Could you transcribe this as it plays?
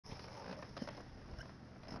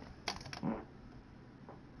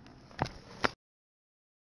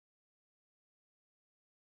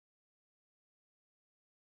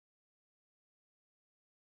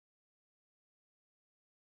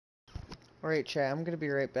Alright, chat, I'm gonna be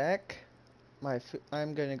right back.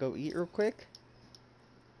 I'm gonna go eat real quick,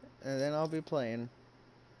 and then I'll be playing.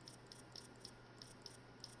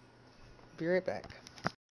 Be right back.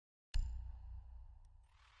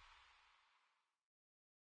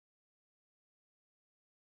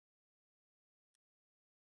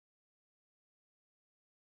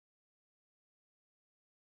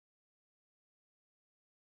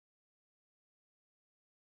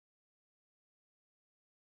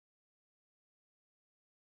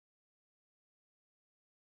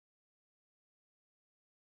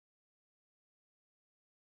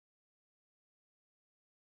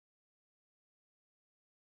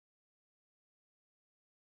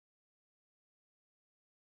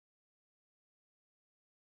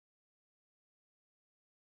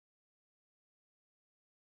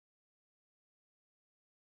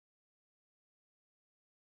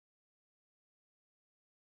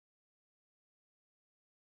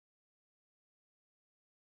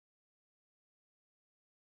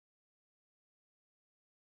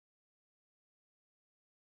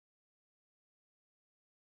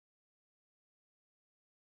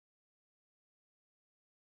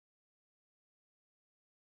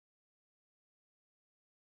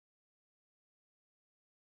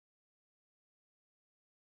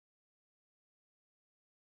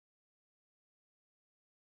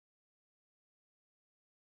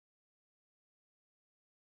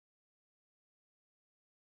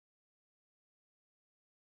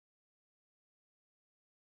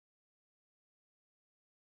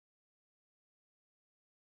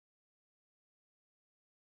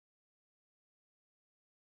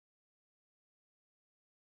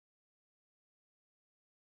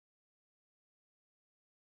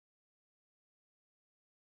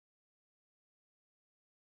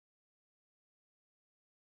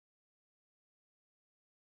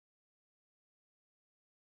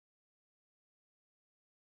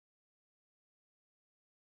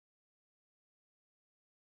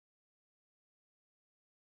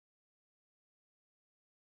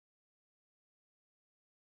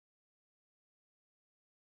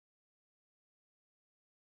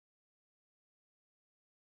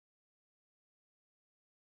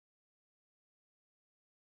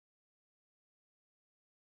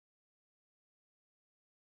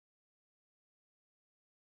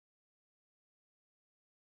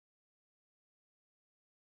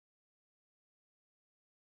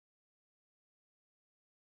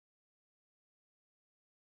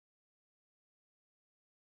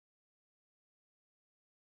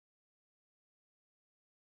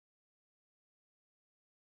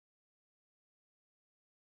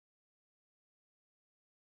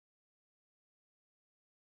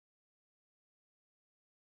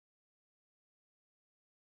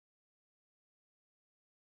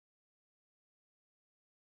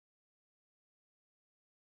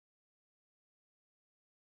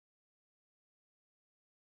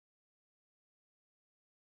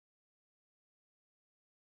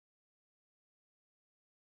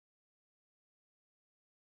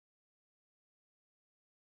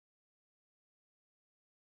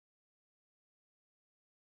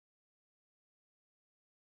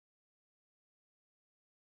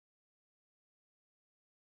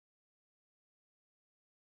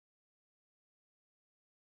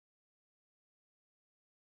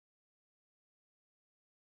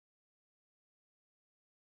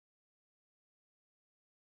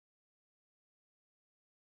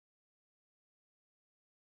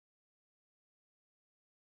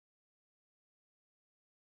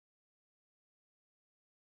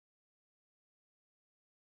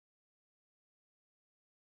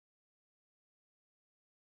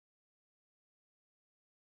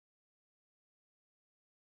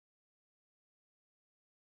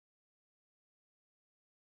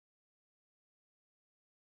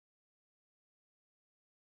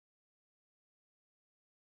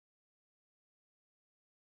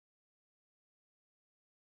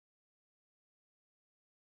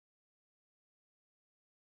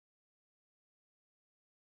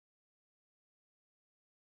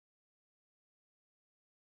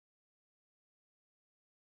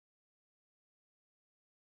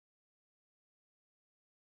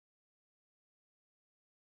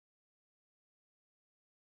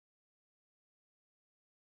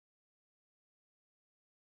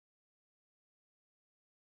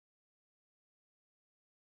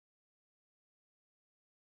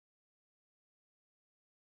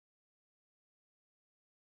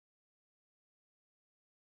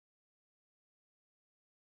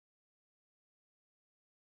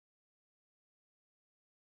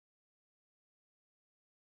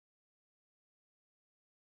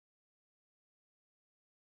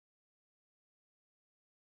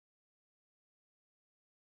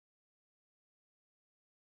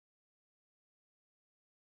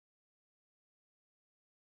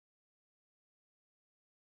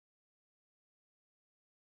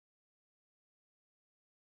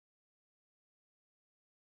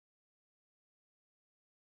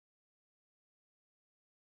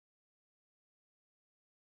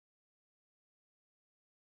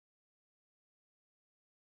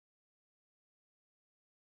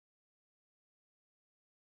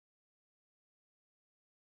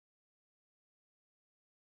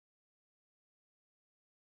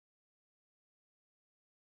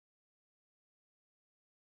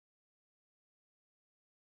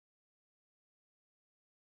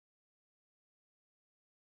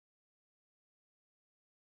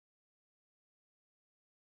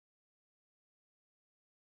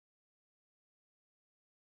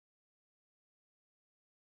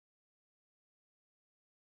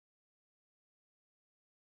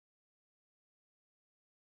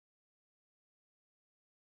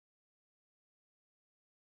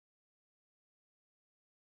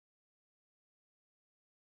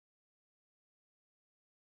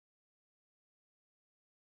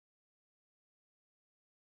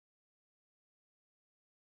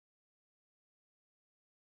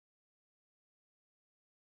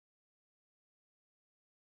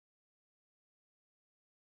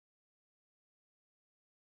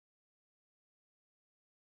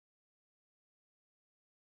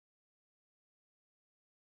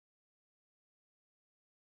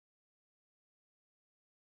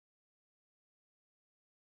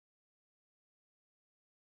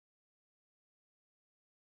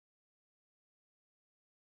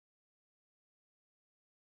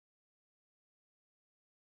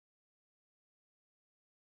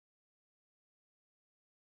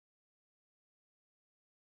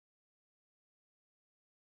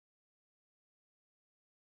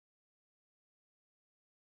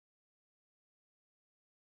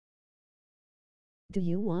 Do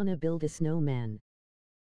you wanna build a snowman?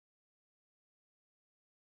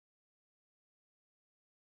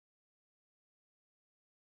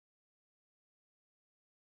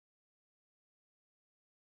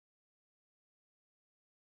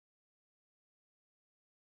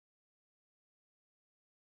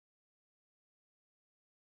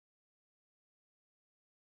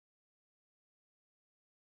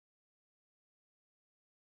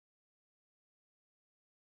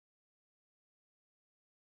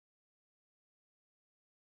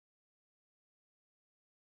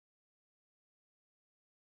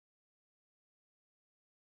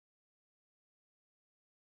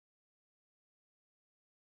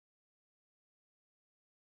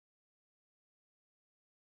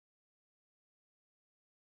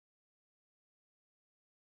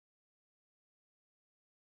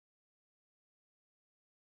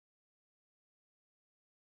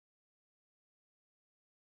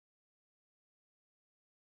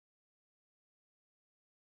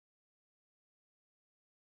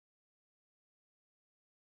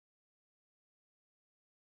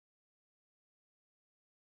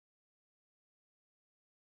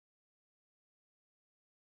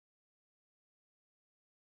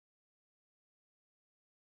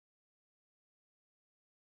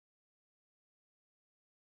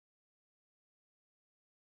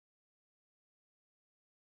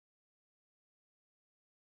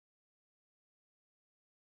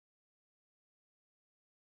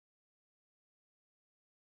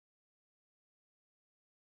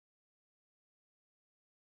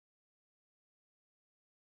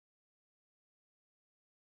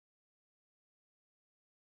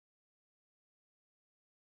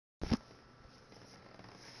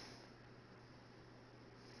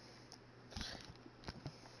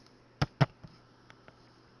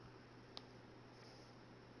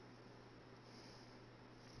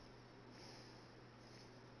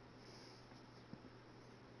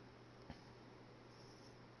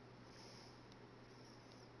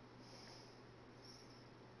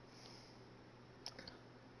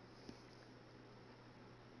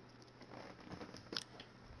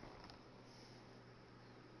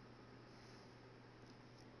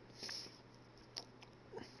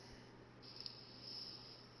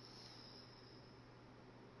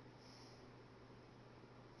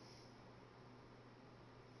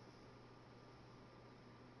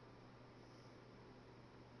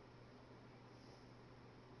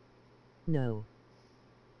 No.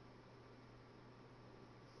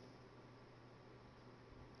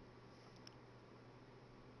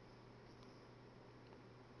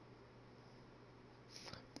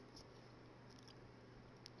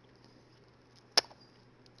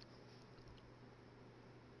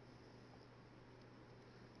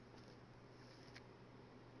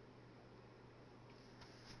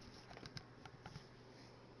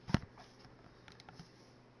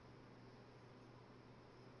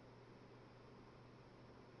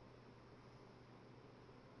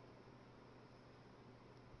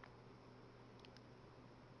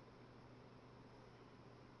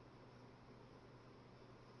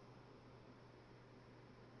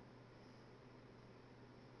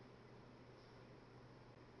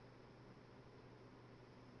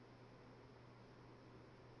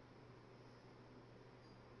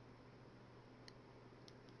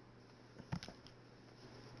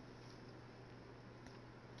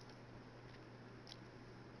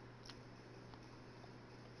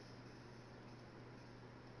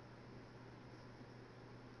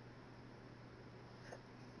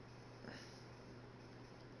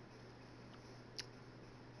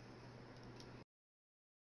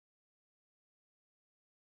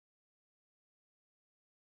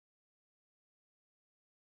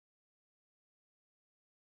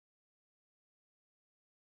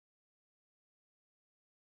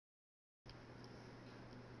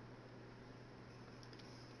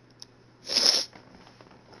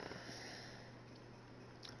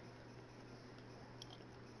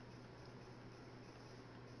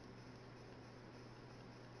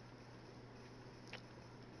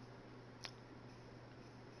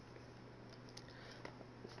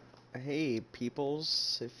 Hey,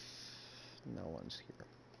 peoples, if no one's here.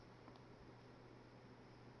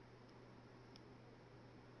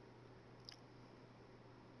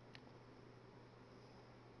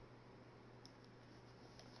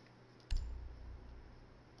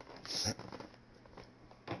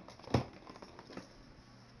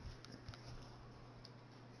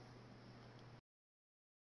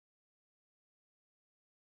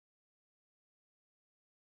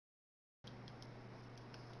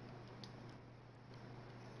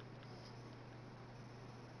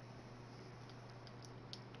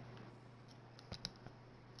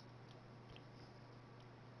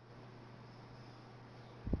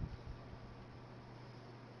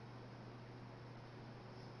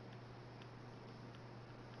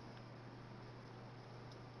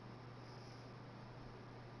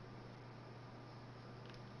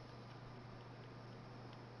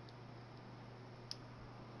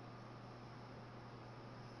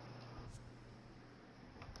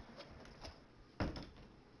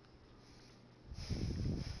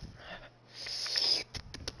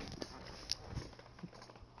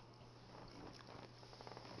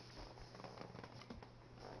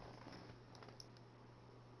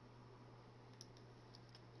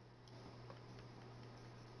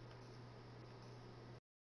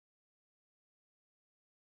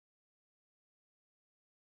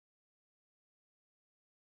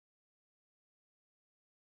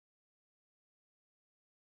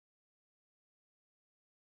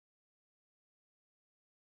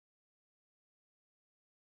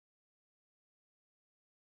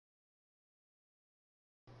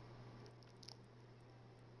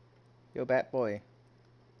 Yo, Bat Boy.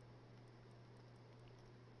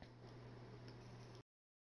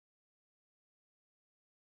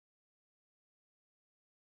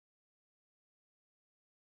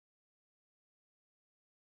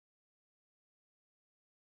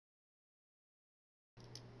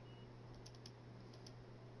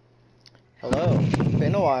 Hello.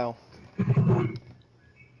 Been a while.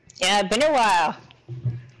 Yeah, been a while.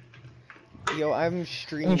 Yo, I'm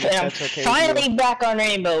streaming if I'm that's okay with you. finally back on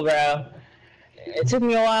Rainbow, bro. It took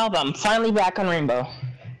me a while, but I'm finally back on Rainbow.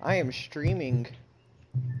 I am streaming.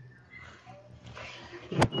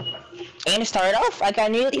 And to start off, I got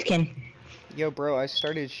a new elite skin. Yo, bro, I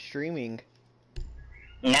started streaming.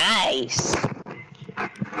 Nice.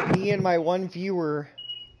 Me and my one viewer.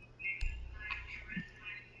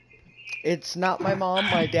 It's not my mom,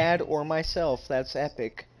 my dad, or myself. That's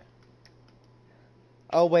epic.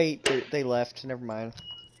 Oh, wait, they left. Never mind.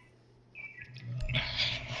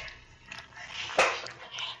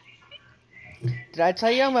 Did I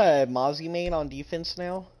tell you I'm a Mozzie main on defense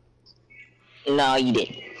now? No, you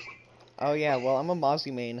did. Oh, yeah, well, I'm a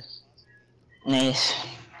Mozzie main. Nice.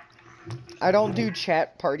 I don't do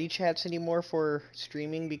party chats anymore for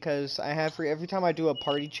streaming because I have every time I do a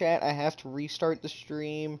party chat, I have to restart the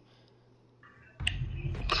stream.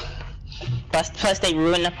 Plus they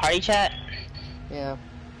ruined the party chat. Yeah.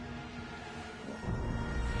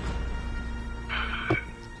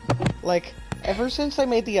 Like, ever since I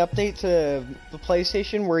made the update to the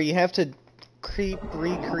PlayStation where you have to keep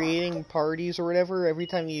recreating parties or whatever every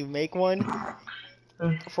time you make one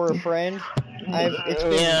for a friend, it's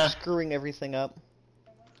been screwing everything up.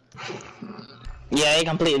 Yeah, they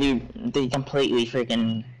completely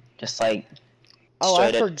freaking just like. Oh,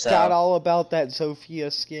 I forgot all about that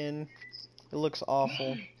Zofia skin. It looks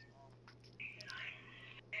awful.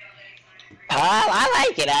 I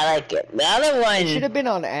like it. I like it. The other one. It should have been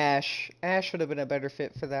on Ash. Ash would have been a better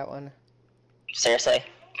fit for that one. Seriously.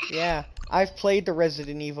 Yeah, I've played the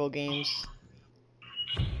Resident Evil games.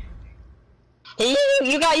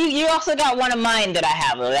 You also got one of mine that I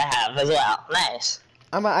have as well. Nice.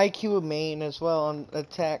 I'm an IQ main as well on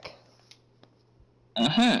attack.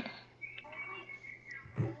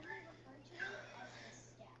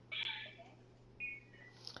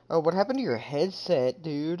 Oh, what happened to your headset,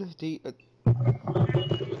 dude?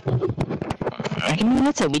 I can know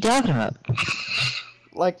what we talking about.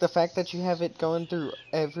 Like the fact that you have it going through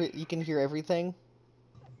you can hear everything?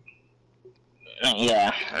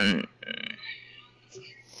 Yeah.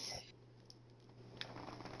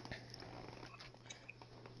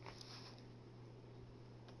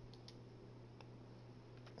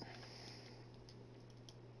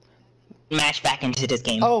 Match back into this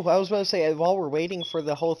game. Oh, I was about to say, while we're waiting for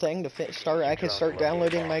the whole thing to start, I could start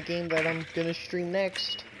downloading my game that I'm gonna stream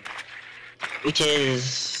next. Which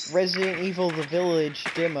is... Resident Evil The Village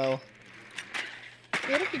demo.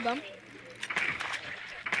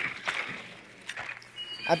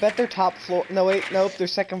 I bet they're top floor. No, wait, nope, they're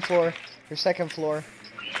second floor. They're second floor.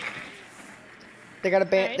 They got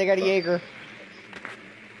they got a Jaeger.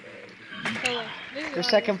 They're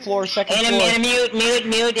second floor, second floor. And a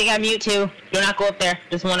mute, they got mute too. Do not go up there,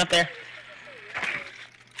 there's one up there.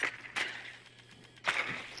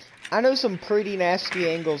 I know some pretty nasty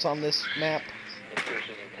angles on this map.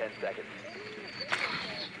 Insertion in 10 seconds.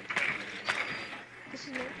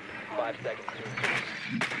 5 seconds to insertion.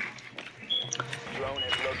 Drone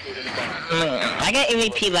has located a bomb. I got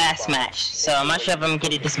MVP last match, so I'm not sure if I'm gonna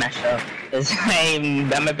get this match though. Cause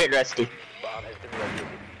I'm a bit rusty. Bomb has been located.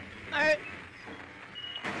 Alright.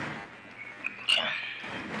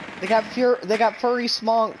 They got furry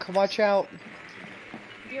smonk. Watch out.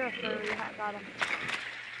 You're a furry. I got him.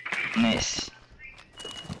 Nice.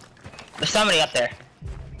 There's somebody up there.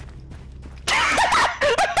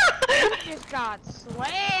 Just got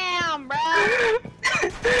slammed, bro.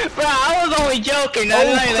 Bro, I was only joking.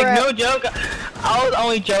 Like no joke. I was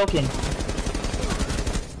only joking.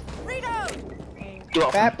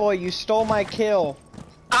 Fat boy, you stole my kill.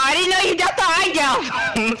 I didn't know you got the high jump.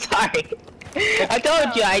 I'm sorry. I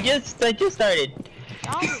told you. I just started.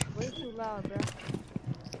 That was way too loud, bro.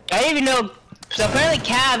 I didn't even know. So apparently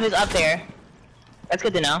Cav is up there. That's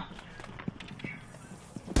good to know.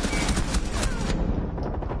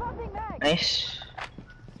 Nice.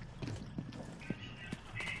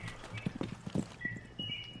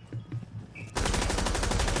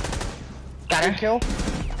 Got her. Good kill.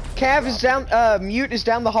 Cav is down. Mute is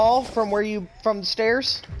down the hall from the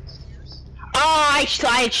stairs. Oh, I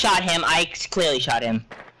shot him. I clearly shot him.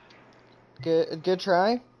 Good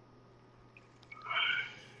try.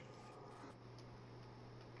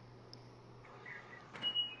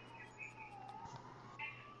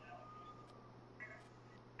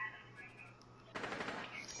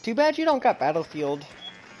 Too bad you don't got Battlefield.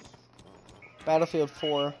 Battlefield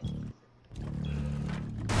 4.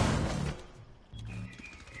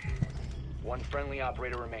 One friendly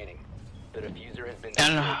operator remaining. The diffuser has been.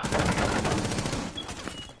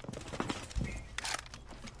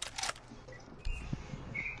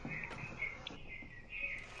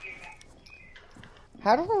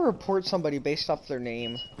 How do I report somebody based off their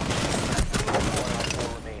name?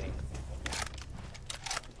 Remaining.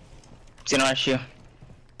 It's an issue.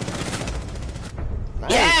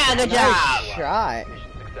 Nice, Yeah, good nice job. shot.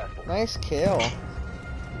 Mission successful. Nice kill.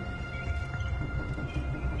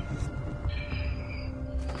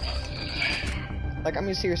 Like, I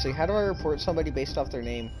mean, seriously, how do I report somebody based off their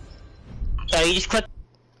name? So you just click.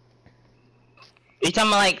 You talking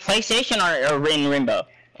about like PlayStation or in Rainbow?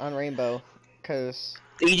 On Rainbow, because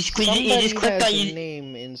You just click. somebody You just click has that. a You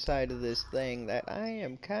name inside of this thing that I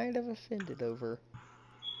am kind of offended over.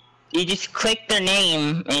 just click their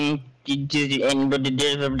name and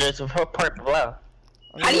there's a report below.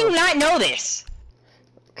 How do you not know this?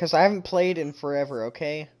 Because I haven't played in forever,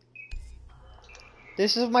 okay?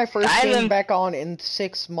 This is my first I game haven't- back on in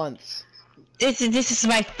 6 months. This is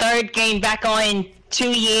my third game back on in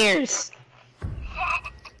 2 years.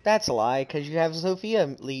 That's a lie, because you have Sophia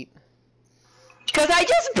Elite. Cause I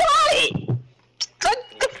just bought it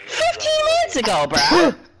like 15 minutes ago,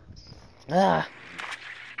 bro. Ah.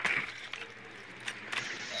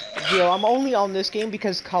 Yo, I'm only on this game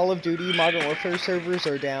because Call of Duty Modern Warfare servers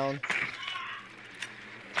are down.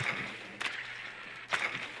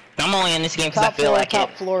 I'm only in this game because I Top feel floor, like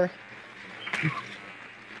top it. floor.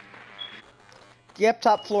 Yep,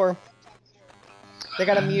 top floor. They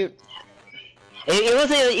got a mute.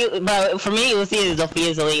 But for me, it was either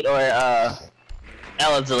Zophia's Elite or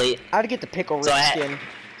Ella's Elite. I had to get the pickle rip So skin.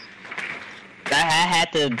 I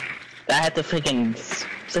had to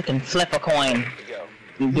freaking flip a coin. To go.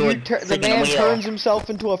 And do a The freaking man wheel. turns himself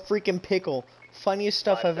into a freaking pickle. Funniest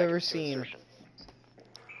stuff 5 I've ever seconds to seen. insertion.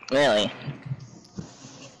 Really?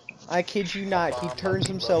 I kid you not, he turns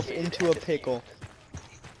himself into a pickle.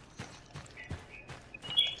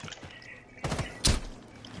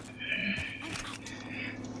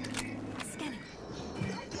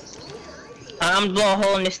 I'm blowing a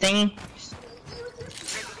hole in this thing.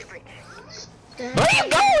 Where are you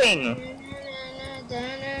going?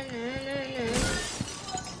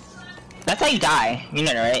 That's how you die. You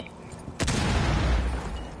know that, right?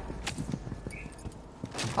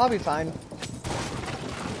 I'll be fine.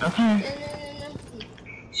 Okay.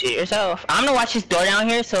 Shoot yourself. I'm gonna watch this door down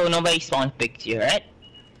here so nobody spawns big to you, right?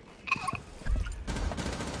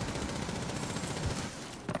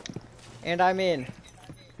 And I'm in.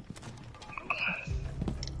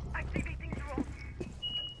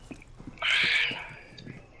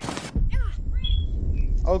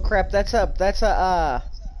 Oh crap, that's a,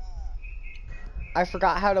 I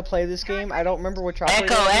forgot how to play this game. I don't remember which operator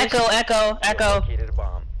it is. Echo. Located a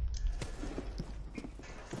bomb.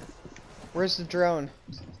 Where's the drone?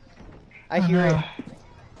 I hear it.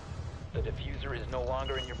 The diffuser is no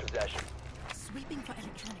longer in your possession. Sweeping for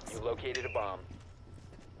electronics. You located a bomb.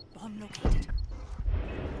 Bomb located.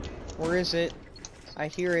 Where is it? I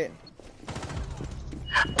hear it.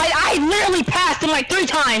 I literally passed him like 3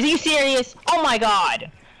 times. Are you serious? Oh my god.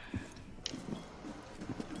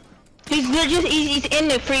 He's in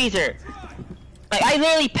the freezer. Like I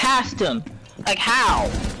literally passed him. Like how?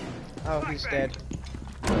 Oh, he's dead.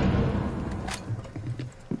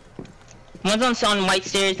 One's on white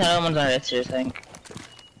stairs, the other one's on red stairs, I think.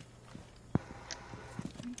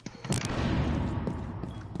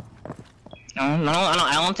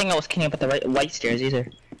 I don't think I was kidding about the white stairs either.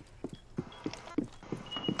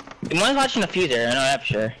 One's watching the fuser, I know that for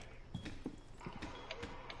sure.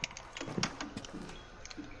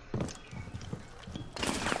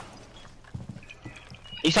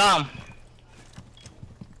 You saw him.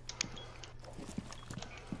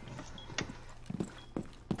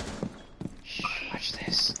 Shh, watch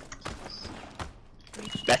this.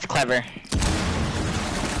 That's clever.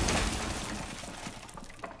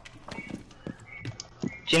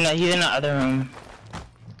 He's in the other room.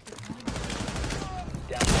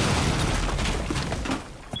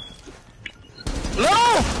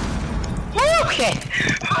 No! Okay!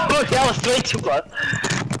 Oh, that was way too close.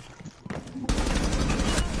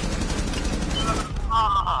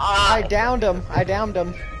 I downed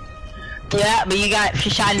him. Yeah, but you got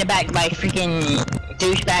shot in the back by freaking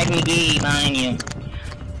douchebag McGee behind you.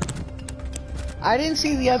 I didn't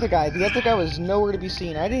see the other guy. The other guy was nowhere to be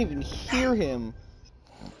seen. I didn't even hear him.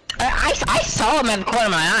 I saw him at the corner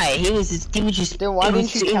of my eye. He was just. Then why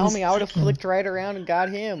didn't you tell me? I would have flicked right around and got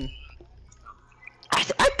him.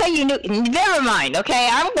 I thought you knew. Never mind. Okay,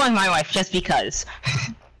 I'm going with my wife just because.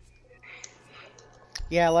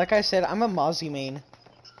 Yeah, like I said, I'm a Mozzie main.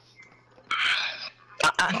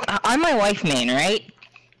 I'm my wife main, right?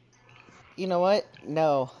 You know what?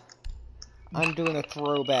 No. I'm doing a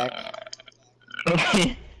throwback.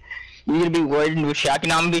 Okay. You're gonna be Warden with shotgun.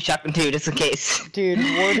 No, I'm gonna be shotgun too, just in case. Dude,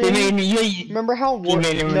 Warden. Remember how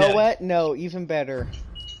Warden? You know what? No, even better.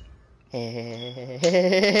 Do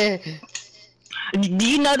you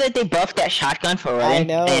know that they buffed that shotgun for Warden? I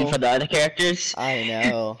know. And for the other characters? I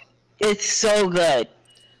know. It's so good.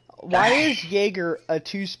 Why is Jaeger a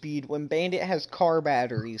 2-speed when Bandit has car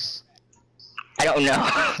batteries? I don't know.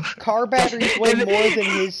 Car batteries weigh more than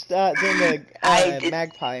his than the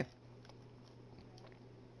Magpie.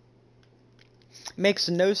 Makes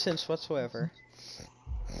no sense whatsoever.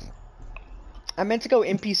 I meant to go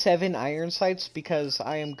MP7 iron sights because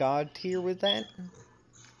I am god tier with that.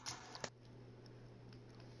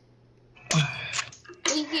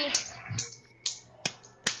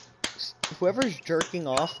 Whoever's jerking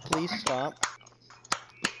off, please stop.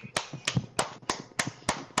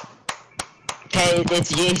 Okay, it was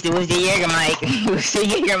the Jaeger mic. It was the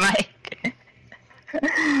Jaeger mic.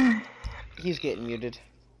 He's getting muted.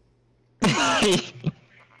 I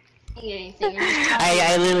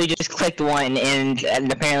literally just clicked one and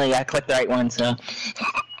apparently I clicked the right one, so.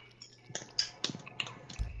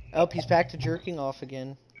 Oh, he's back to jerking off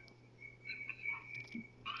again.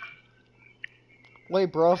 Wait,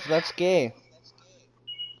 bro, that's gay.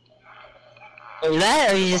 Is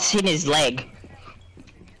that or you just seen his leg?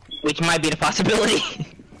 Which might be the possibility.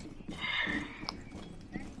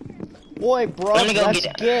 Boy, bro, that's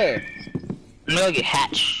gay. I'm gonna go get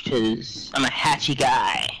Hatch, cause I'm a hatchy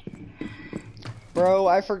guy. Bro,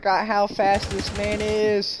 I forgot how fast this man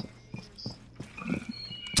is.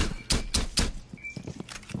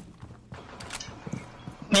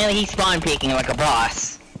 Man, he's spawn peeking like a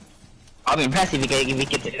boss. I'll be impressed if he gets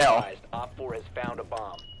the kill. Op 4 has found a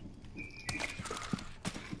bomb.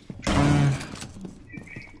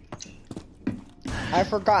 I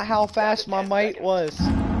forgot how fast my might was.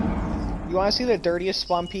 You wanna see the dirtiest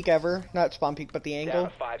spawn peek ever? Not spawn peek, but the angle.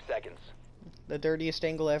 Down to 5 seconds. The dirtiest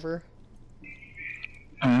angle ever.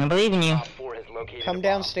 I believe in you. Op 4 has located Come a bomb.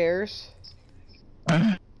 downstairs.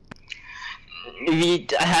 I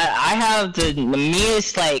have the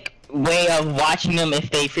meanest like way of watching them if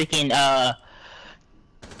they freaking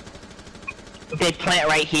if they plant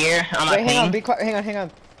right here on my Wait, hang ping. on, be quiet, hang on,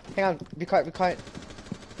 be quiet.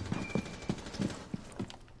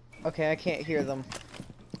 Okay, I can't hear them.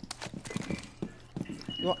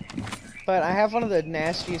 But I have one of the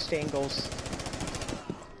nastiest angles.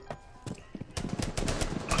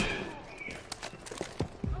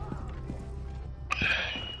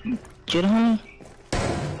 Shit, homie?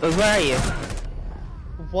 Where are you?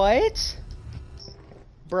 What?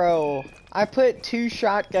 Bro, I put 2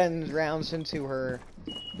 shotgun rounds into her.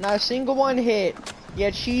 Not a single one hit,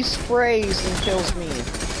 yet she sprays and kills me.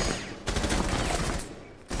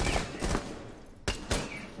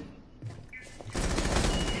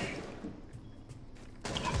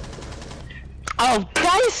 Oh,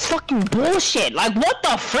 that is fucking bullshit. Like, what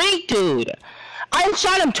the freak, dude? I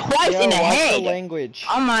shot him twice in the watch head. the language.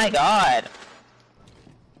 Oh my god.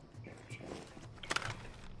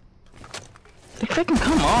 Freaking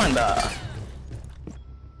come on, bro.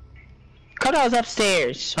 Cutout's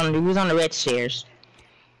upstairs. He was on the red stairs.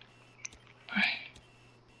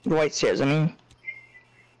 The white stairs, I mean.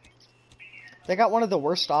 They got one of the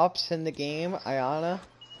worst ops in the game, Ayana.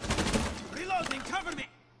 Reloading, cover me.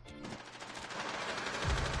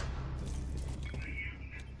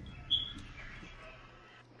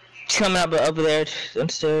 He's coming up over there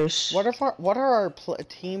downstairs. What are our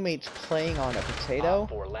teammates playing on, a potato? Op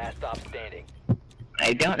 4 last stop standing.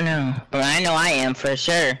 I don't know, but I know I am for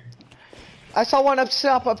sure. I saw one up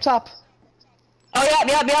top. Oh yeah,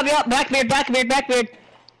 Blackbeard.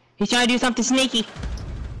 He's trying to do something sneaky.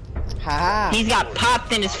 Ha! He's got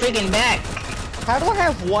popped in his freaking back. How do I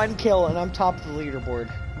have 1 kill and I'm top of the leaderboard?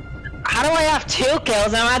 How do I have 2 kills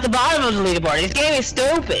and I'm at the bottom of the leaderboard? This game is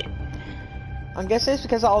stupid. I'm guessing it's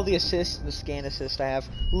because of all the assists, the scan assist I have.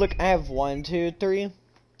 Look, I have 1, 2, 3.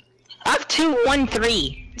 I have 2, 1,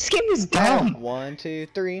 3. This game is I have dumb. 1, 2,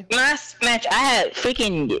 3. Last match, I had 5,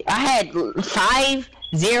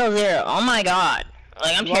 0, 0. Oh my god.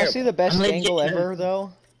 Like, I'm You wanna terrible. see the best I'm angle legit- ever,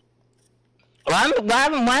 though? Why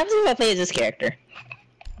happens if I play as this character?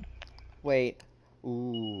 Wait.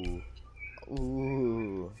 Ooh.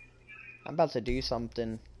 I'm about to do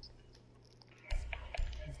something.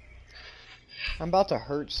 I'm about to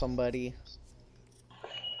hurt somebody.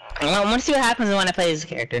 I want to see what happens when I play as this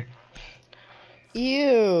character.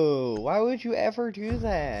 Ew! Why would you ever do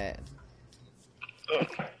that?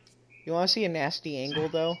 You want to see a nasty angle,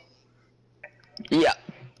 though? Yeah.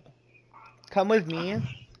 Come with me.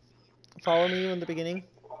 Follow me in the beginning.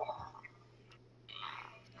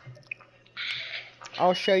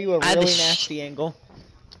 I'll show you a really nasty angle.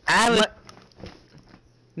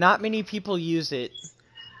 Not many people use it.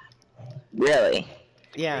 Really?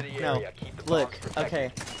 Yeah, no. Look,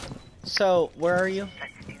 okay. So, where are you?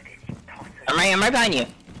 I'm right behind you.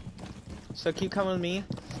 So keep coming with me.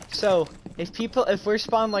 So, if we're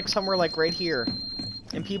spawned like somewhere like right here,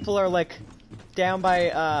 and people are like down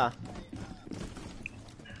by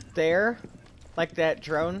there, like that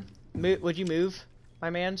drone, would you move, my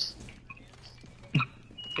mans?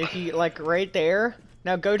 If you like right there,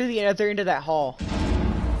 now go to the other end of that hall.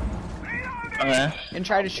 Okay. And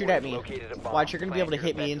try to shoot at me. Watch, you're gonna be able to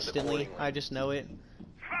hit me instantly. I just know it.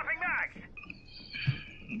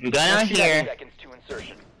 You're going here.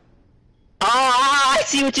 Oh, I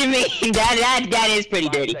see what you mean. That is pretty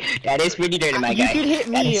dirty. That is pretty dirty, my guy. You could hit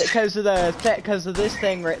me because of this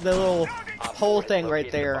thing, right? The little hole thing right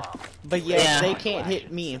there. But yeah, they can't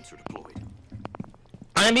hit me.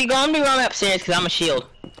 I'm gonna be going upstairs because I'm a shield.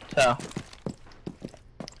 So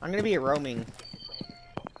I'm gonna be roaming.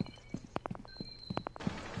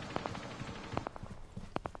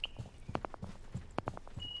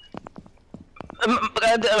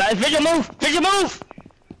 Visual move! Visual move!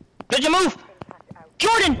 Visual move!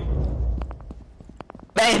 Jordan!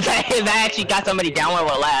 That actually got somebody down where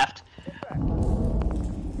we left.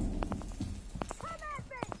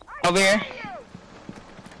 Over here.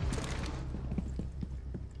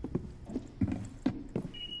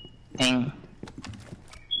 Dang.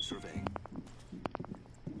 Survey.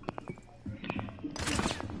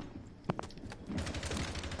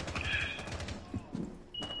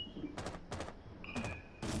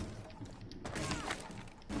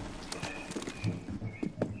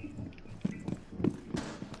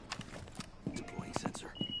 Deploying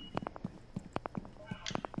sensor.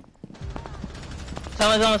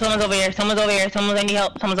 Someone's over here. Someone's over here. I need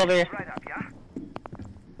help. Someone's over here.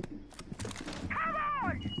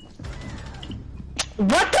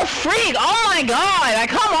 What the freak? Oh my god! Like,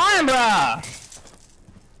 come on, bruh!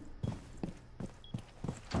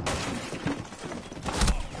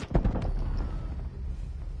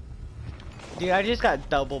 Dude, I just got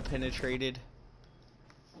double penetrated.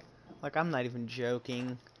 Like, I'm not even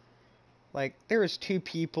joking. Like, there was 2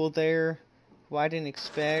 people there who I didn't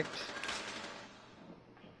expect.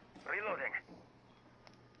 Reloading.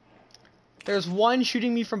 There's one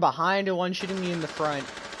shooting me from behind and one shooting me in the front.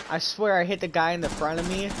 I swear I hit the guy in the front of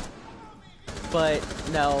me, but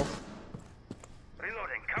no.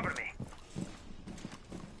 Reloading. Cover me.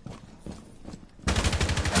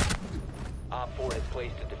 Op 4 has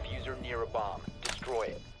placed a diffuser near a bomb. Destroy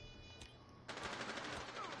it.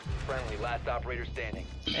 Friendly, last operator standing.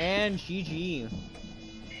 And GG.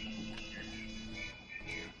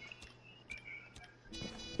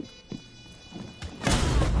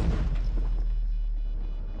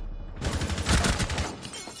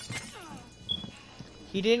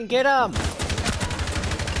 He didn't get him.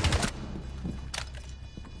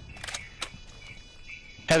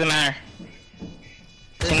 Doesn't matter.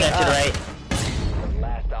 Sing that to the right.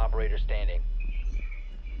 Last operator standing.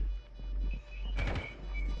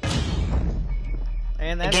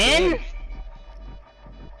 And that's Again? it.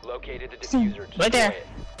 Located the diffuser. Right there.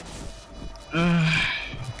 Destroy it.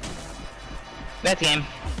 That's game.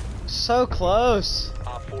 So close.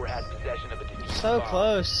 Op 4 has possession of the diffuser. So bomb.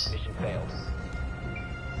 close. Mission fails.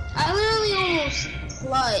 I literally almost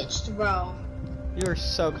clutched, bro. You were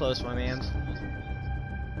so close, my man.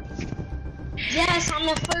 Yes, I'm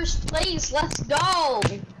in first place. Let's go.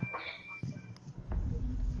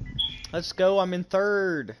 Let's go, I'm in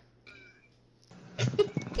 3rd.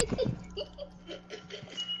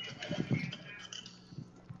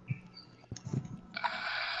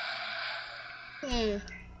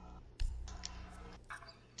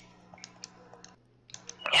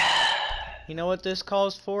 You know what this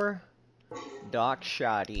calls for? Doc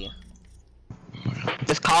Shoddy.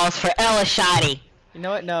 This calls for Ella Shoddy. You know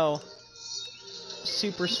what? No.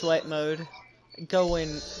 Super sweat mode. Going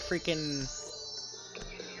freaking.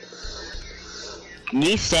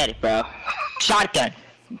 You said it, bro. Shotgun.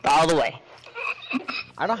 All the way.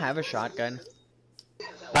 I don't have a shotgun.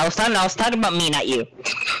 I was talking about me, not you.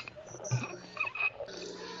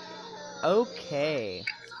 Okay.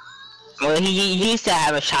 Well, he used to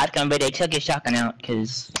have a shotgun, but they took his shotgun out,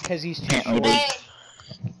 because Because he's too apparently short.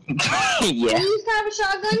 Hey, yeah. you used to have a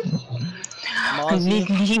shotgun? Mozzie.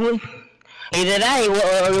 He was either that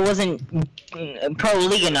or it wasn't pro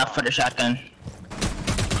league enough for the shotgun.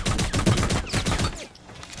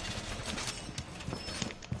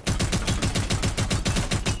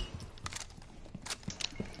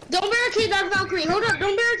 got a Valkyrie. Hold up,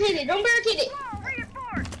 don't barricade it. Don't barricade it.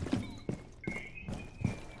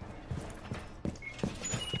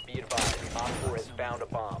 Be advised, Op 4 has found a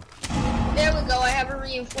bomb. There we go. I have a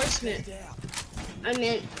reinforcement. I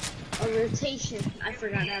meant a rotation. I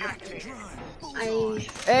forgot how to put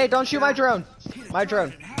it. Hey, don't shoot my drone. My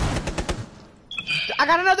drone. I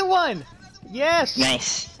got another one. Yes.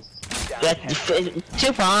 Nice. Got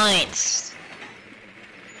 2 points.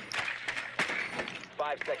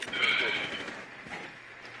 5 seconds to insertion.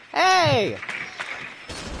 Hey.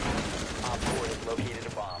 Op 4 has located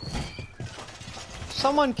a bomb.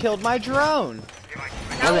 Someone killed my drone.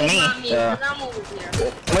 That Wasn't was me, not me, so. 'cause I'm over here.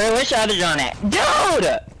 Where's the other drone at?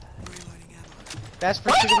 Dude! That's for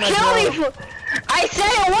Why'd you shooting my kill me drone. for? I said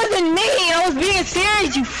it wasn't me! I was being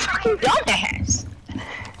serious, you fucking dumbass!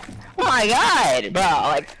 Oh my god, bro,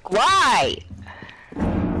 like, why?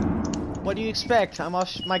 What do you expect?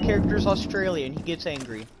 My character's Australian. He gets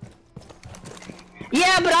angry.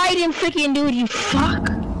 Yeah, but I didn't freaking do it, you fuck!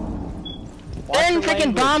 Watch They're in your freaking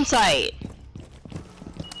language. bomb site!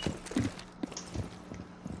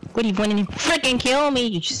 What, you wanting to freaking kill me?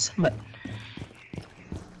 You just... But...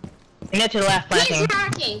 You get to the left, He's flashing.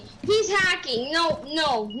 hacking. He's hacking. No,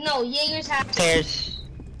 no, no. Jaeger's hacking. Stairs.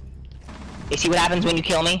 You see what happens when you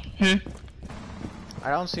kill me? I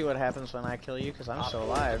don't see what happens when I kill you because I'm Op still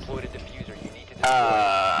 4 has alive. deployed a diffuser. You need to destroy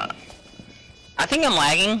I think I'm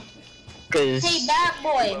lagging. Cause... Hey, bad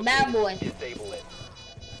boy, bad boy. Disable it.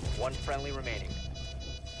 One friendly remaining.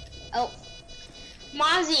 Oh,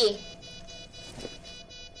 Mozzie.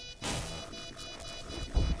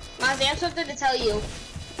 Mozzie, I have something to tell you.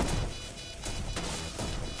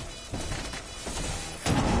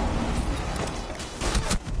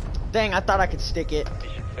 Dang, I thought I could stick it.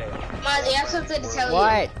 Mission failed. Mozzie, I have something to tell you.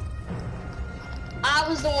 What? I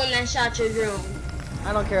was the one that shot your drone.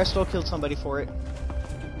 I don't care. I still killed somebody for it.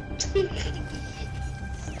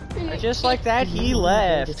 Just like that, he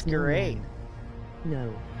left. Great.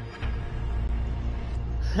 No.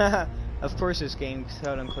 Of course this game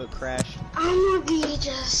quote-unquote crashed. I'm gonna be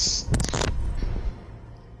just...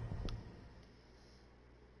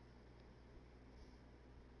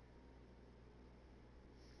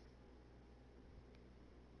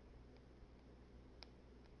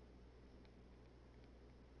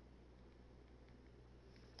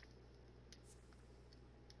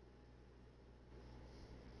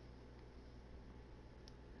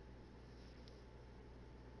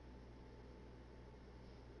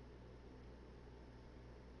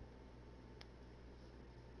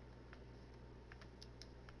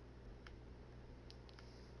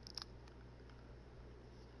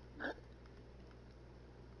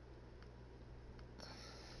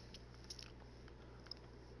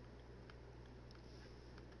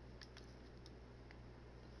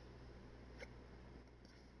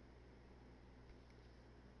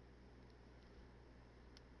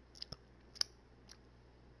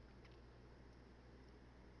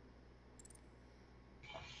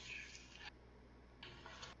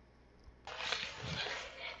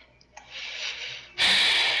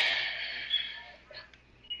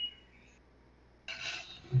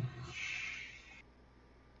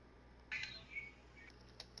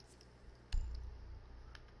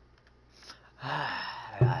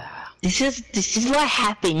 This is what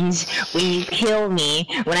happens when you kill me.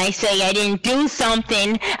 When I say I didn't do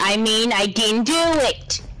something, I mean I didn't do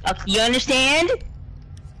it. You understand?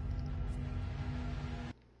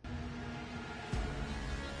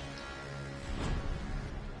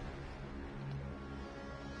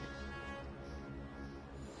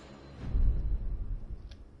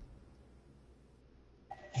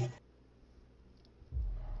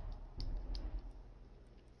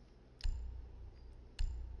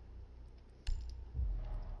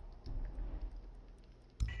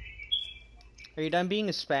 Are you done being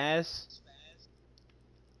a spaz?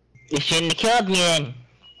 You shouldn't have killed me then.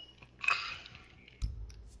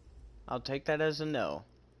 I'll take that as a no.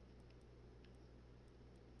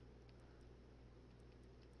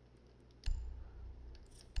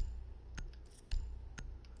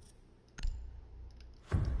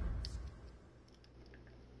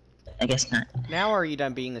 I guess not. Now are you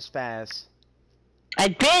done being a spaz?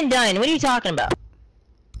 I've been done. What are you talking about?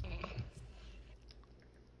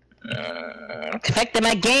 The fact that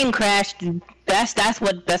my game crashed. That's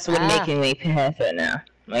what making me pass it now.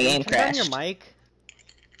 My game Turn on crashed. your mic.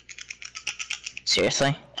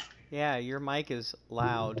 Seriously? Yeah, your mic is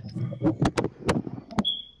loud.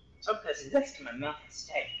 Sometimes next to my mouth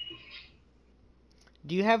instead.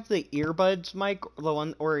 Do you have the earbuds mic, the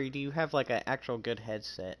one, or do you have like an actual good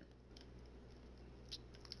headset?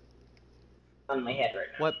 On my head right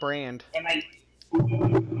now. What brand? Am I?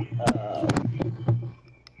 Uh,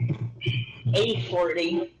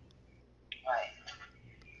 840. Alright.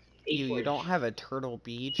 You don't have a Turtle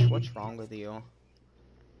Beach? What's wrong with you?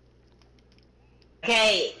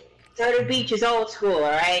 Okay, Turtle Beach is old school,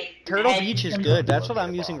 alright? Turtle Beach is good. That's what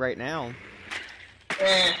I'm using right now.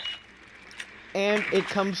 And it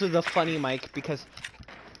comes with a funny mic because...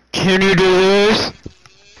 Can you do this?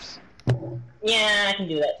 Yeah, I can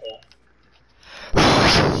do that too.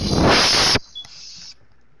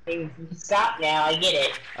 Stop now, I get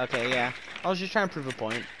it. Okay, yeah. I was just trying to prove a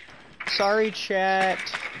point. Sorry, chat.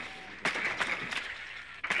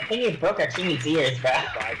 I think you broke our teammate's ears, bro.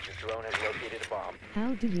 Advise your drone has located a bomb.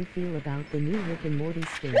 How do you feel about the new Rick and Morty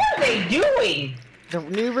skin? What are they doing? The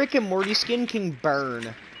new Rick and Morty skin can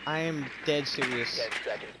burn. I am dead serious. 10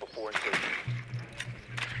 seconds before insertion.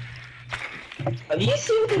 Do you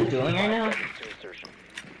see what they're doing right 5 now? seconds to insertion.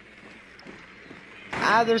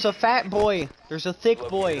 Ah, there's a fat boy. There's a thick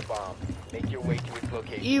boy. Located a bomb. Make your way to its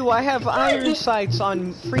location. Ew, I have iron sights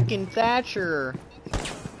on freaking Thatcher.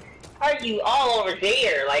 Are you all over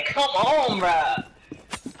there? Like, come on, bruh.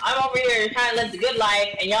 I'm over here trying to live the good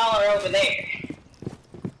life, and y'all are over there.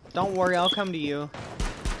 Don't worry, I'll come to you.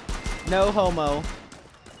 No homo.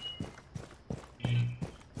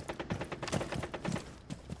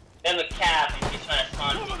 There's a cap, and she's trying to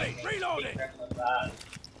taunt me. Reloading!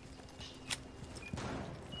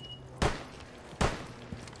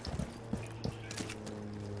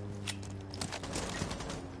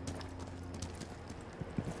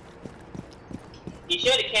 You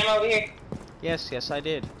sure the camera over here? Yes, I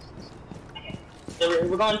did. So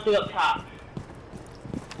we're going through up top.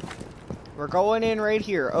 We're going in right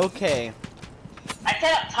here. Okay. I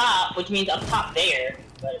said up top, which means up top there,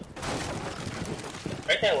 but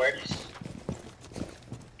right there works.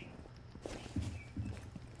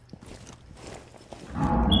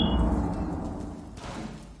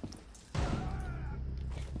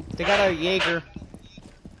 They got a Jaeger.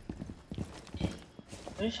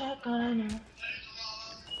 There's a shotgun.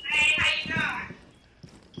 Hey, how you doing?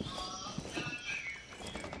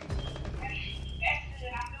 That's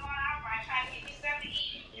good. I'm doing all right. Trying to get me something to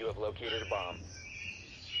eat. You have located a bomb.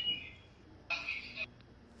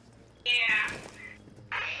 Yeah.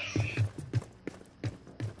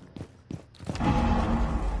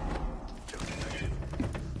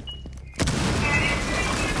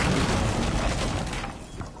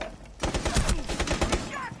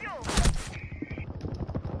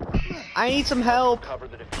 I need some help. Cover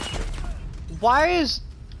the diffuser. Why is...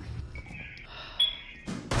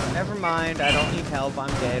 Never mind, I don't need help. I'm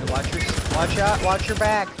dead. Watch out, watch your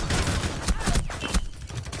back.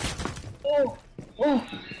 Oh, oh,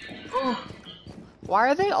 oh. Why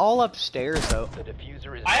are they all upstairs though? The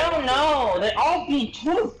diffuser is. I don't know. They're all being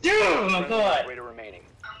too. Oh my god. Operator remaining.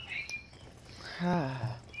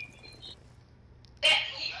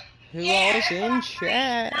 Who all's in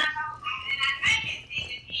chat?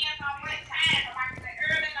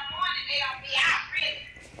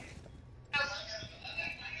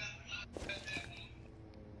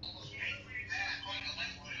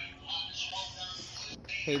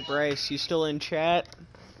 Hey Bryce, you still in chat?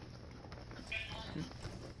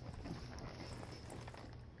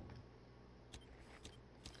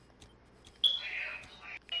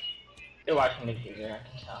 They're watching the TV, I can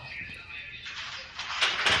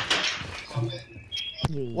tell.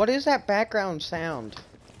 Yee. What is that background sound?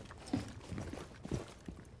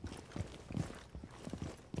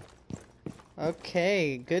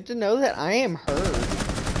 Okay, good to know that I am heard.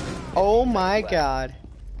 Oh my god.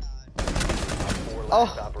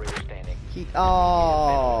 Last operator standing. He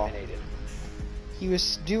he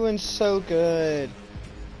was doing so good.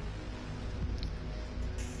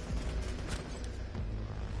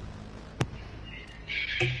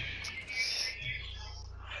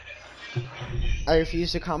 I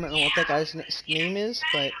refuse to comment on what that guy's name is,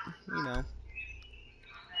 but you know.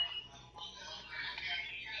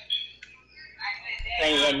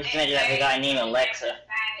 And just imagine that the guy named Alexa.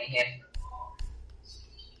 Yeah.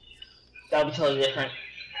 That'll be totally different.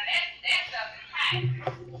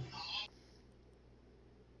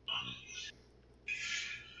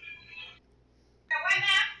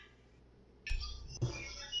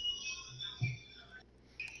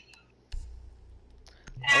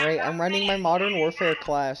 Alright, I'm running my Modern Warfare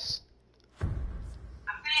class.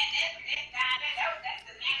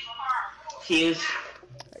 Fuse.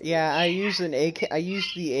 Yeah, I used the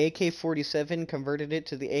AK-47, converted it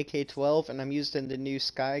to the AK-12, and I'm using the new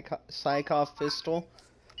Psykov pistol.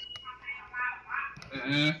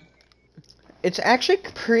 It's actually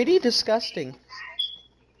pretty disgusting.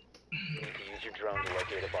 You need to use your drone to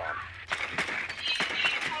locate a bomb.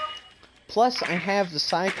 Plus, I have the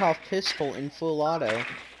Psychoff pistol in full auto,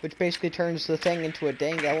 which basically turns the thing into a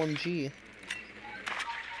dang LMG.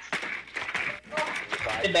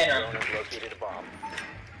 Advise The better. drone has located a bomb.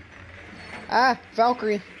 Ah,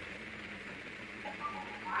 Valkyrie.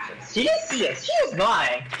 She didn't see us. She was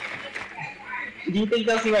blind. Do you think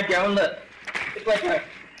they'll see my drone? Look. It's like her.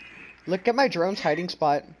 Look at my drone's hiding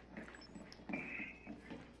spot.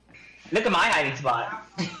 Look at my hiding spot.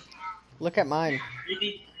 Look at mine. You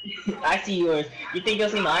think... I see yours. You think they'll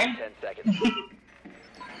see mine? 10 seconds.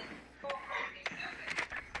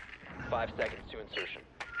 5 seconds to insertion.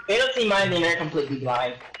 They don't see mine, then they're completely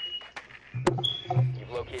blind. You've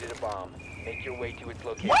located a bomb. Make your way to its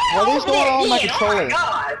location. What is going on with my controller? Oh my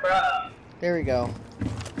god, bro. There we go.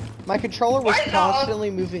 My controller was Why not? constantly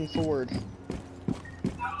moving forward.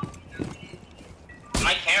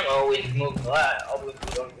 My camera always moves a lot. Always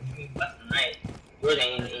moves left and right. Yours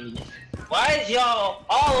ain't any. Why is y'all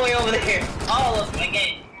all the way over there? All of them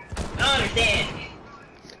again. I don't understand.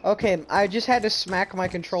 Okay, I just had to smack my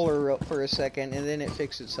controller for a second, and then it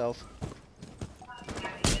fixed itself.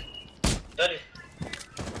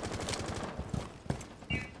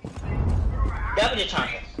 Double your time.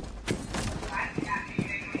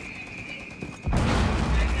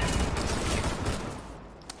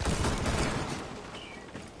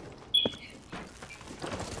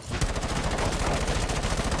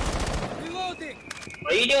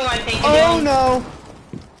 What are you doing, my thing? Oh no!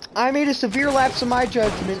 I made a severe lapse of my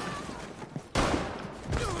judgment.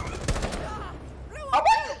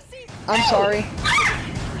 I'm sorry.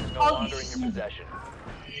 Is no longer in your possession.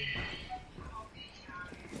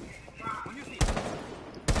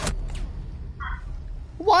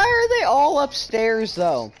 Why are they all upstairs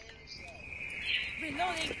though?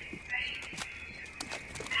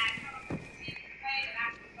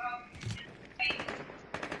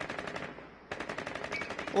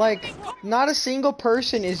 Like, not a single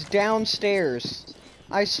person is downstairs.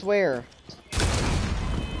 I swear.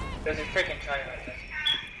 There's a freaking trying like this.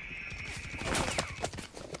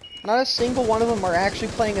 Not a single one of them are actually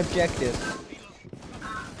playing objective.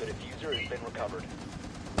 The diffuser has been recovered.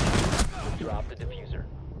 Drop the diffuser.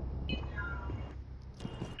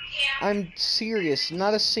 I'm serious.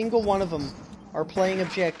 Not a single one of them are playing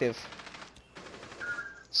objective.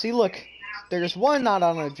 See, look. There's one not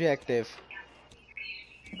on objective.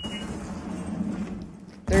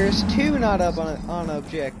 There's two not up on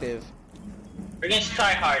objective. We're gonna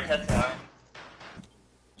try hard, that's why.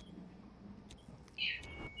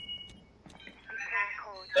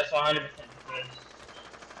 That's 100%.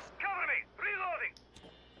 Cover me! Reloading!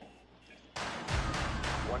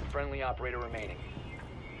 One friendly operator remaining.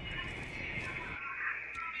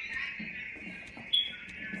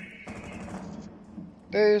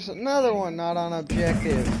 There's another one not on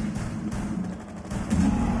objective.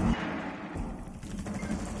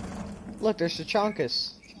 Look, there's the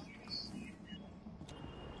Chonkus.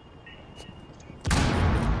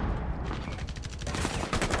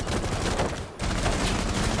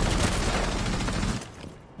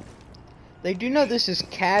 They do know this is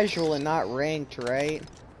casual and not ranked, right?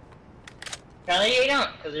 Apparently they don't,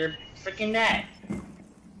 because they're freaking dead.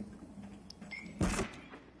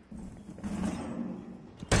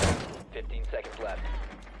 Seconds left.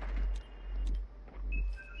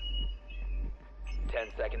 10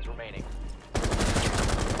 seconds remaining.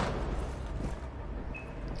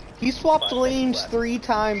 He swapped lanes 3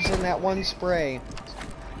 times in that one spray.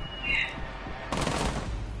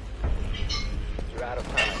 You're out of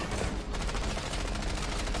time.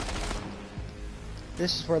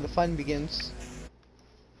 This is where the fun begins.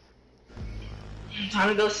 Time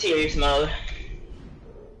to go serious mode.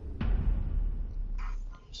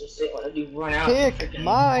 Just didn't want to do run out. Pick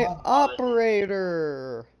my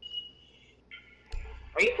operator.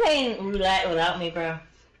 Are you playing roulette without me, bro?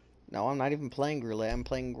 No, I'm not even playing roulette. I'm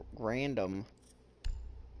playing random.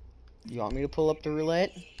 You want me to pull up the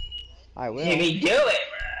roulette? I will. Let me do it,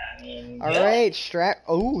 bro. I mean, Alright, strap.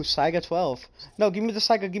 Oh, Saiga 12. No, give me the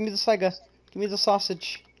Saiga. Give me the Saiga. Give me the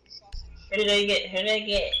sausage. Who did I get? Who did I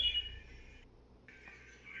get?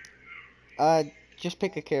 Just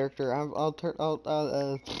pick a character. I'll turn.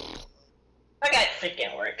 I got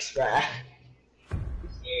freaking works, bro.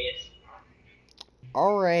 Serious.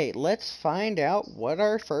 Alright, let's find out what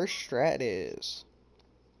our first strat is.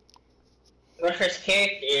 Our first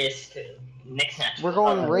character is to next match. We're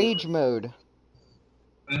going rage mode.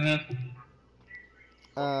 Mm-hmm.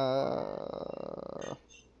 Uh.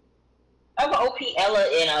 I have an OP Ella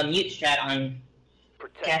in a mute strat on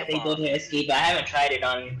Protect Cafe the bomb. Building Escape, but I haven't tried it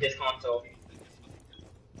on this console.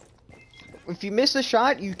 If you miss a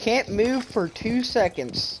shot, you can't move for 2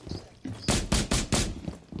 seconds.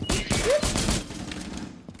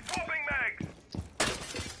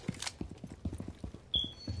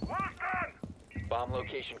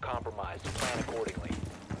 plan accordingly.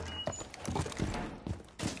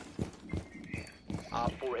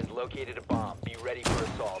 Op 4 has located a bomb. Be ready for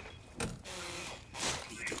assault.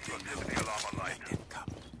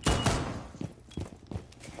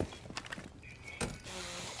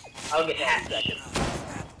 I'll get half Seconds.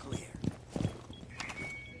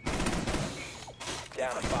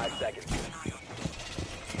 Down to 5 seconds.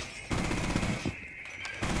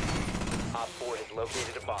 Op 4 has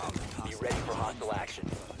located a bomb. Be ready for hostile action.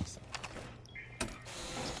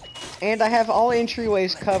 And I have all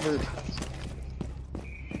entryways covered.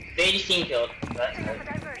 They just team killed. That's good.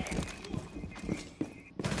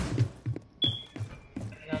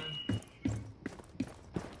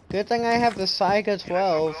 Good thing I have the Saiga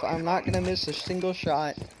 12. I'm not gonna miss a single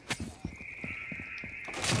shot.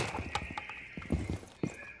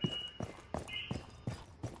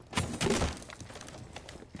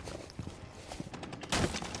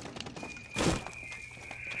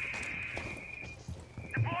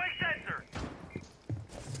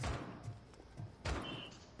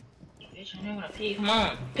 Bitch, I know when to pee. Come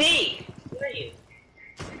on. Pee! Where are you?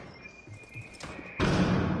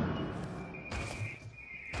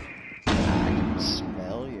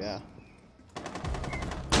 Smell ya.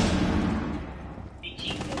 Big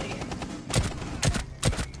team kill you.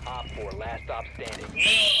 Op 4, last stop standing.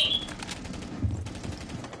 Dang!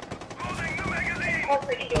 I'll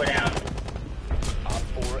freaking door down. Op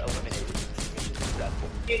 4 eliminated. Mission successful.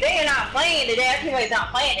 Dude, they are not playing today. Our teammate's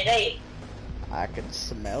not playing today. I can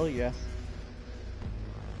smell ya.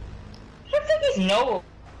 What the fuck is no?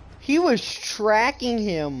 He was tracking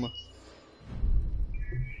him. I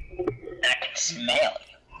can smell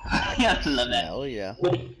you. I love that. Smell ya.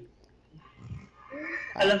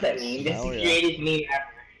 I love that meme. That's the Smell ya. greatest meme ever.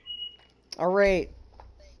 Alright.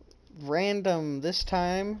 Random this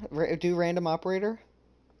time. Do random operator.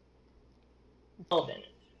 Nope.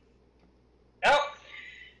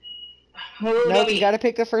 Who Nope, do you gotta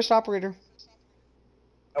pick the first operator.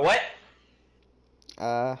 A what?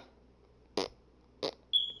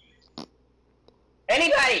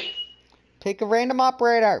 Anybody! Pick a random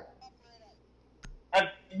operator.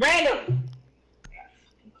 Random!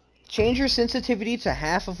 Change your sensitivity to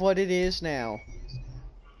half of what it is now.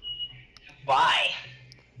 Why?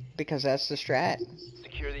 Because that's the strat.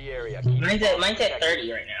 Secure the area. Keep Mine's bombs at protected.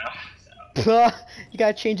 30 right now. So. You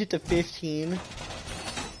gotta change it to 15.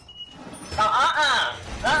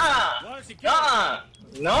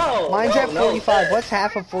 No! Mine's no, at no, 45. sir. What's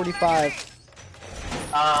half of 45?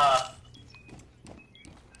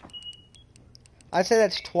 I'd say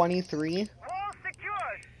that's 23.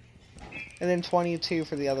 And then 22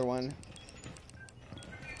 for the other one.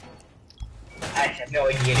 I have no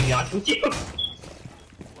idea, to be honest with you.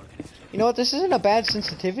 You know what? This isn't a bad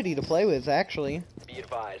sensitivity to play with, actually. Be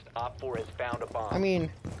advised, Op 4 has found a bomb. I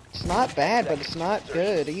mean, it's not bad, but it's not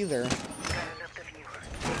good either.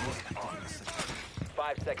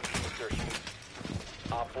 5 seconds to insertion.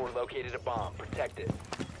 Op 4 located a bomb. Protect it.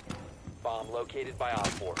 Bomb located by Op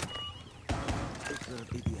 4.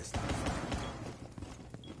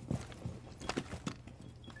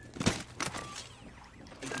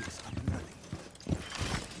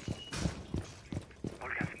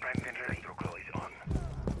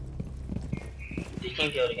 You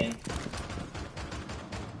can't do it again.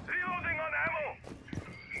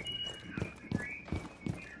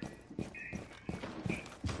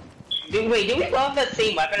 Wait, do we all have that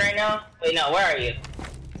same weapon right now? Wait, no, where are you?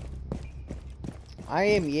 I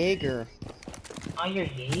am Jaeger. Oh, you're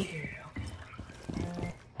Jaeger.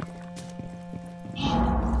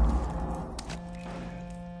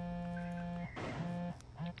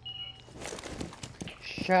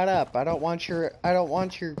 Shut up. I don't want your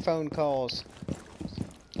phone calls.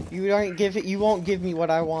 You won't give me what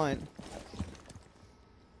I want.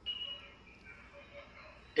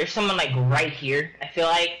 There's someone like right here, I feel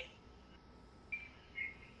like.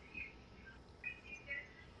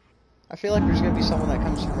 I feel like there's gonna be someone that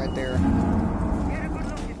comes from right there.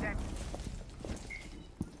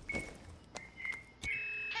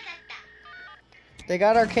 They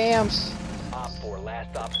got our cams. Op 4 last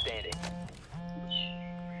stop standing.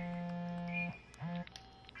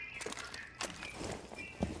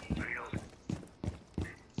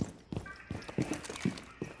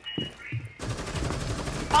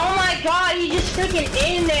 Oh my god, he's just freaking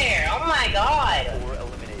in there! Oh my god! 4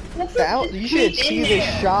 eliminated. What's That, you should in see this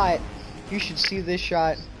there? shot. You should see this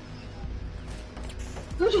shot.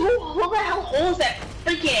 Who the hell holds that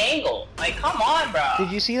freaking angle? Like, come on, bro.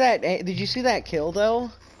 Did you see that? Did you see that kill though?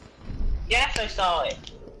 Yes, I saw it.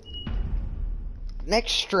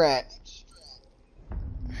 Next strat.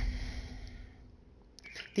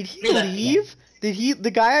 Did he He left leave? Did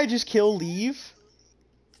the guy I just killed leave?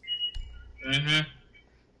 Mm-hmm.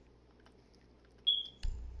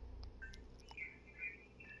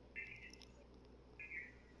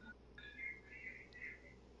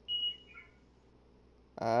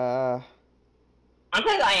 I'm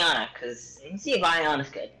playing Iona, cause let me see if Iona's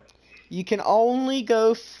good. You can only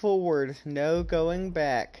go forward, no going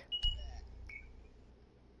back.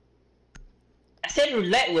 I said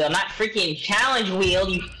roulette wheel, not freaking challenge wheel.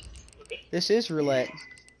 You. This is roulette.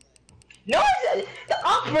 No, it's the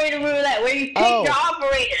operator roulette where you pick Oh. your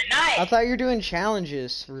operator. Nice. I thought you were doing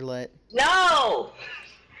challenges roulette. No.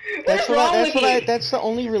 That's What's wrong with you? that's the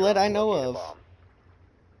only roulette I know of.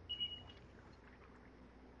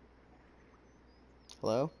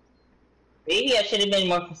 Hello? Maybe I should have been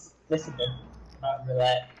more specific about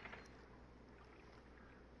roulette.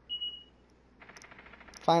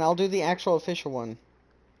 Fine, I'll do the actual official one.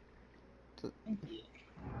 They're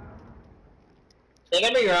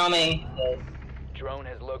gonna be roaming. Drone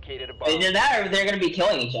has located a bomb. Either that or they're gonna be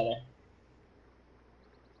killing each other.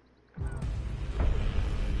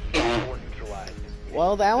 Four neutralized.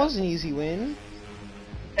 Well, that was an easy win.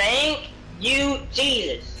 Thank you,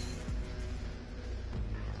 Jesus.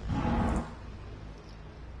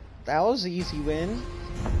 That was an easy win.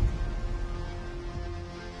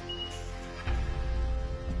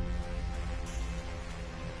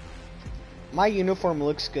 My uniform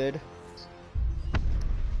looks good.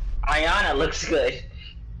 Iona looks good.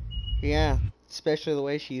 Yeah, especially the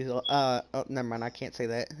way she's, oh, never mind, I can't say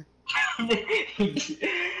that.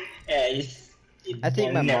 Yeah, I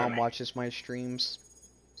think my mom watches my streams.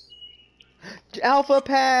 Alpha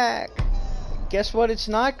Pack! Guess what it's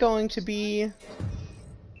not going to be?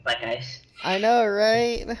 Black Ice. I know,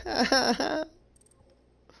 right?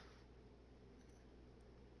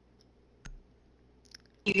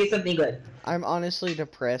 You get something good. I'm honestly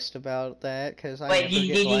depressed about that, because I Wait, never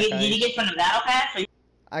get Black did you Ice. get from the battle pass? Or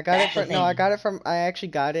I got it That's the from, no, I thing. got it from, I actually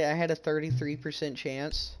got it, I had a 33%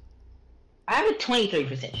 chance. I have a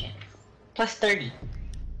 23% chance. Plus 30.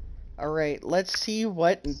 Alright, let's see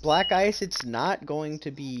what Black Ice it's not going to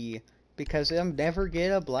be. Because I'll never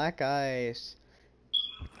get a Black Ice.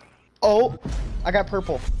 Oh! I got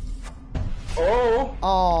purple. Oh!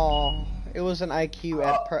 Oh, it was an IQ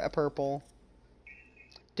at purple.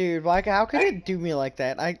 Dude, like, how could it do me like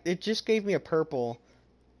that? It just gave me a purple.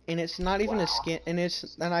 And it's not even a skin, and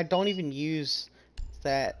I don't even use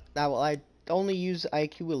that. I only use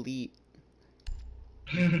IQ Elite.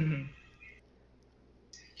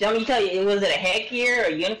 Let me tell you, was it a headgear or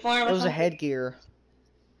a uniform or It was a something? headgear.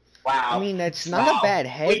 Wow. I mean, that's not a bad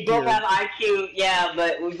We both headgear. have IQ, yeah,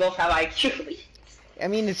 but we both have IQ. I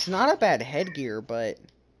mean, it's not a bad headgear, but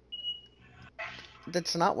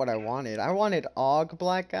that's not what I wanted. I wanted AUG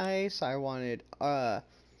Black Ice. I wanted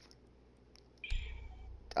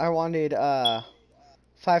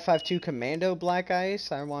 552 Commando Black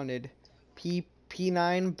Ice. I wanted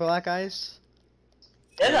P9 Black Ice.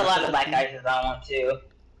 There's a lot of black ices I want too.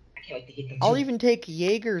 I can't wait to get them I'll too. even take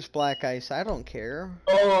Jaeger's Black Ice. I don't care.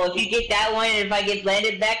 Oh, if you get that one, and if I get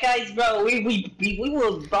landed black ice, bro, we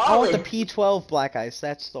will I ball want the it. P12 Black Ice.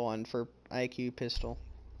 That's the one for IQ pistol.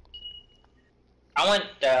 I want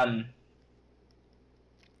I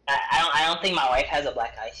don't think my wife has a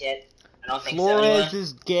black ice yet. I don't think so. Flores Anyway.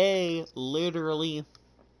 is gay, literally.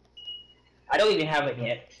 I don't even have it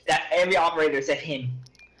yet. That every operator said him.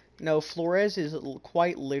 No, Flores is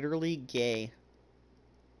quite literally gay.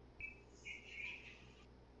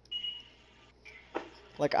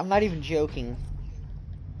 Like, I'm not even joking.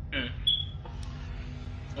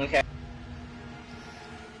 Okay.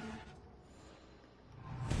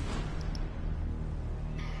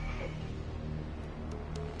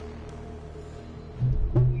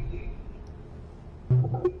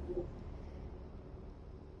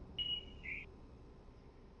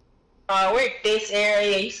 We're at this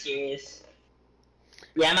area. Are you serious?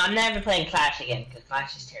 Yeah, I'm never playing Clash again because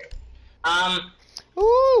Clash is terrible.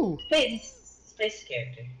 Ooh! Space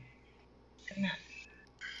character. Come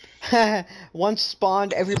on. Once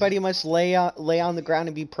spawned, everybody must lay on the ground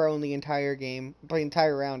and be prone the entire game, the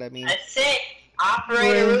entire round. I mean. That's it.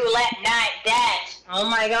 Operator roulette night. That. Oh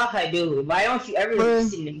my god, dude. Why don't you ever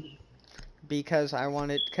listen to me? Because I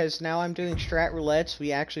wanted. Because now I'm doing strat roulettes.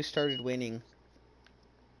 We actually started winning.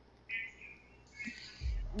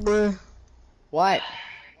 What?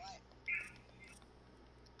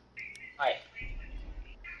 Alright.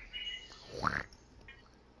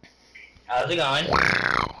 How's it going?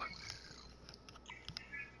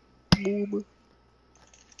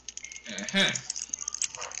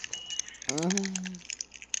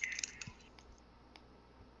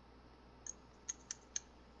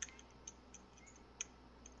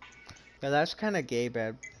 Yeah, that's kind of gay,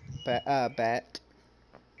 bat.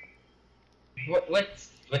 What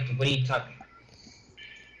are you talking?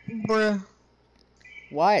 Bruh.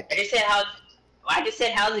 What? I just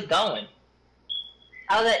said how's it going?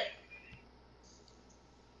 How's it?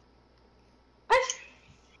 What?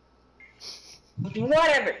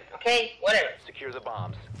 Whatever. Okay, whatever. Secure the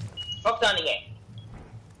bombs. Focus on the game.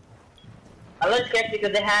 I love Script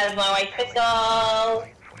because it has my white pistol. I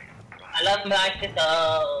love my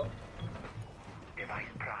pistol.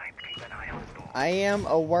 I am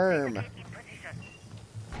a worm.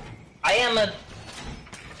 I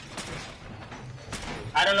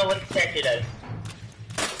don't know what the character does.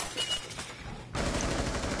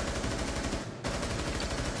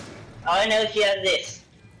 All I know is she has this.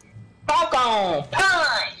 Falcon!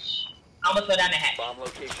 Punch! I almost fell down the hatch. Bomb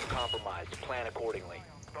location compromised. Plan accordingly.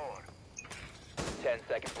 10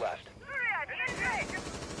 seconds left.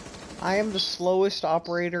 I am the slowest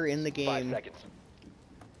operator in the 5 game. seconds.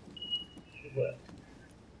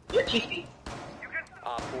 You're cheeky.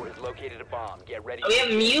 Op 4 has located a bomb. Get ready. Oh, we have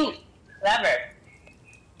mute. Clever.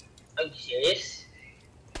 Are you serious?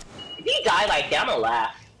 If he die like that, I'm gonna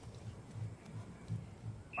laugh.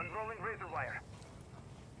 Unrolling razor wire.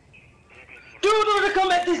 Dude, they're gonna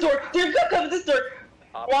come at this door. They're gonna come at this door.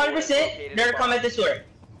 100%. They're gonna come at this door.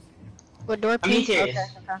 What door? I'm being serious.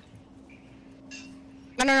 Okay.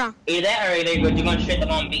 No. Either that or they're going straight to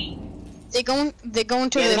bomb B. They're going to Yeah, they're the going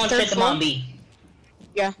third straight to floor. bomb B.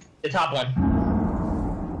 Yeah. The top one.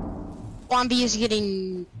 Bomb B is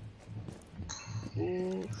getting.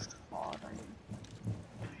 We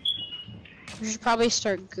should probably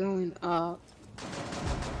start going up.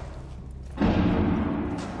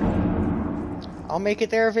 I'll make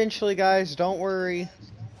it there eventually, guys. Don't worry.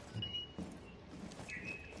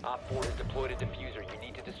 Op 4 has deployed a diffuser. You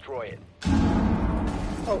need to destroy it.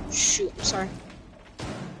 Oh shoot! I'm sorry.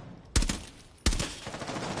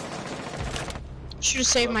 Should have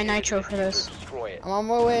saved my nitro for this. Destroy it. I'm on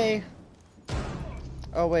my way.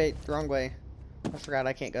 Oh wait, wrong way. I forgot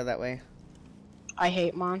I can't go that way. I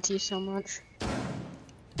hate Monty so much.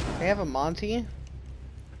 They have a Monty?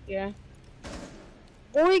 Yeah.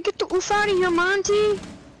 Boy, get the oof out of here, Monty!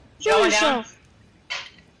 Show Going yourself!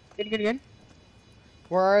 Good.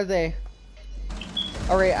 Where are they?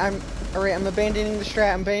 Alright, I'm abandoning the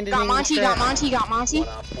strat. I'm abandoning Got Monty, the strat. got Monty, got Monty. One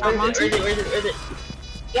Op 4. Got Monty. Where is it?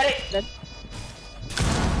 Get it! Dead.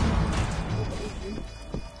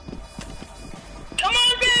 Come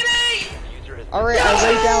on, baby! Diffuser has been Alright, I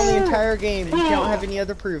laid down the entire game. You don't have any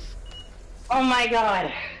other proof. Oh my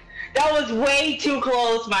god. That was way too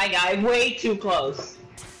close, my guy. Way too close.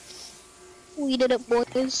 We did it,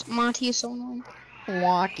 boys. Monty is so annoying.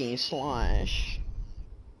 Walkie slash.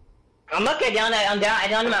 I'm lucky I downed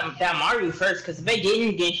that Maru first, because if I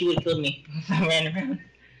didn't, then she would have killed me if I ran around.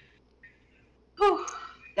 Whew.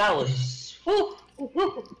 That was... Whew.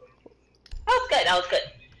 That was good.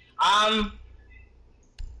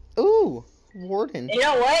 Ooh, Warden. You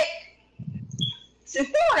know what? Since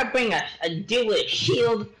they want to bring a dude with a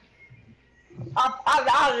shield,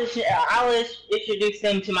 I'll just introduce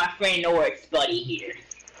them to my friend Norris buddy here.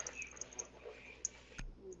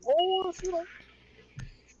 Oh, if you like.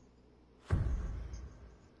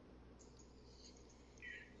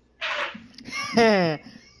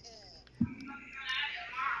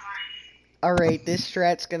 Alright, this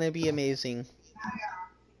strat's gonna be amazing.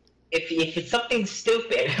 If it's something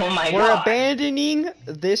stupid, oh my We're god. abandoning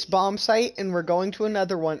this bomb site and we're going to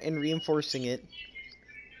another one and reinforcing it.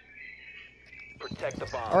 Protect the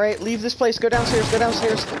bomb. Alright, leave this place. Go downstairs, go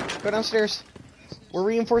downstairs, go downstairs. We're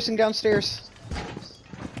reinforcing downstairs.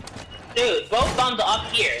 Dude, both bombs are up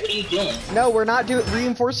here. What are you doing? No, we're not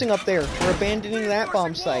reinforcing up there. We're abandoning that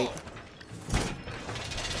bomb site.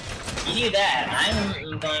 You do that.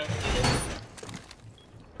 I'm going to do this.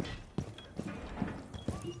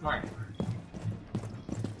 Be smart.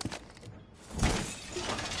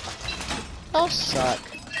 Y'all suck.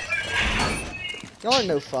 Y'all are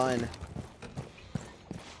no fun.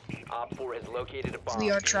 Op 4 has located a bomb.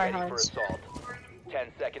 We are Be ready for tryhards. assault.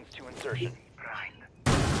 10 seconds to insertion.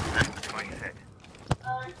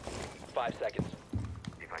 5 seconds.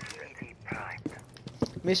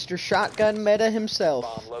 Mr. Shotgun Meta himself.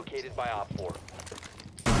 Bomb located by Op 4.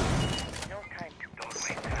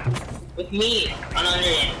 With me on under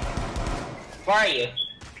end. Where are you?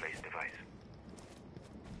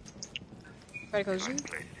 Gotta go zoom.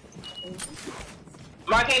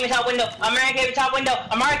 Mark came in top window. America came in top window.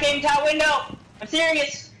 Amara came in top window. I'm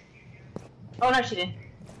serious. Oh no, she didn't.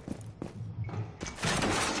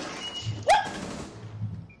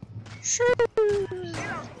 Sure.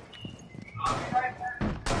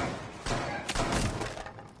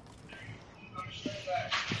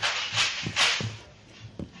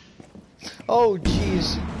 Oh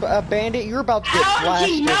jeez, Bandit, you're about to get How did blasted.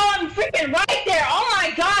 you know I'm freaking right there? Oh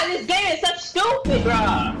my god, this game is such stupid,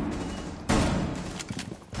 bruh.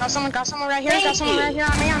 Got someone right here. Thank Got someone you. right here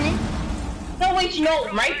on me. No way you know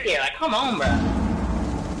it's right there. Like, come on, bruh.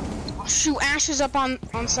 Oh shoot, Ash is up on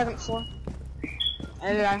second floor.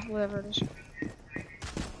 Whatever it is.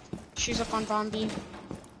 She's up on bomb B.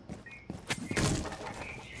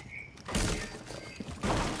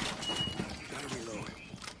 Gotta reload.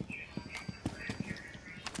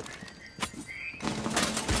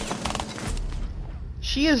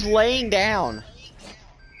 She is laying down.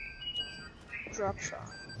 Drop shot.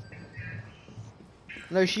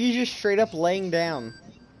 No, she's just straight up laying down.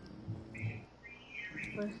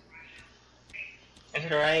 Is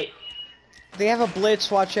it right? They have a blitz,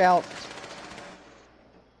 watch out.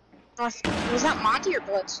 Was that Monty or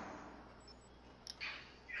Blitz?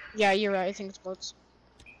 Yeah, you're right. I think it's Blitz.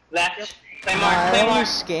 Left. Play more, I play only more.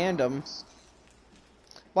 scanned them.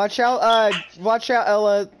 Watch out,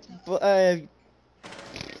 Ella.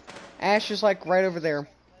 Ash is like right over there.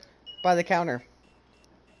 By the counter.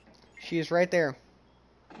 She is right there.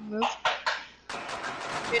 Move.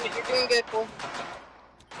 You're doing good, Cole.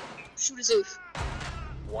 Shoot a Zoof.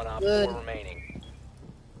 One op Good. 4 remaining.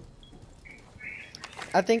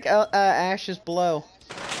 I think Ash is below.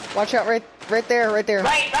 Watch out, right there. Right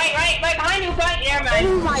behind you, right there, man.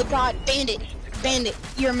 Oh my god, Bandit,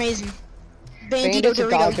 you're amazing. Bandit's a Dorito,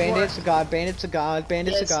 god, you Bandit's are. a god, Bandit's a god,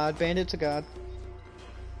 Bandit's a Yes. god, Bandit's a god.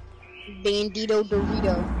 Bandito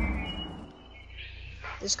Dorito.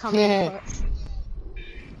 Is coming in clutch.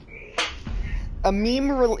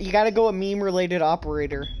 You gotta go a meme-related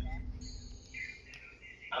operator.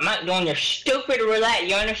 I'm not doing your stupid roulette,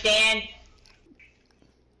 you understand?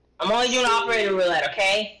 I'm only doing operator roulette,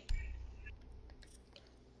 okay?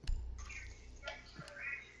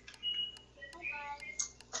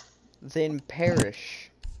 Then perish.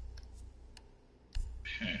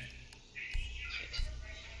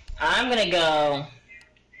 I'm gonna go...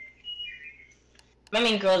 I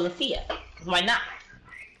mean, go Lucia. Why not?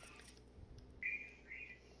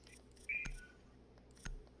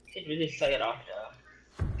 Could really suck it off, though.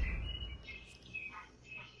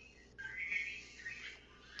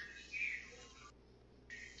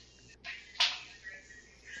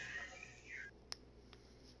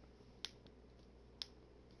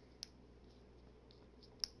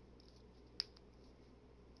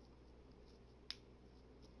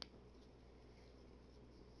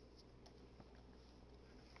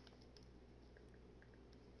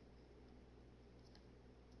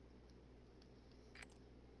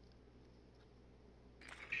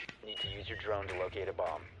 Need to use your drone to locate a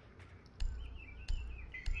bomb.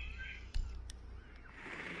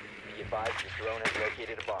 Be advised, the drone has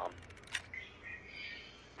located a bomb.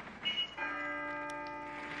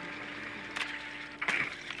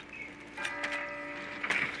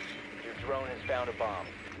 Your drone has found a bomb.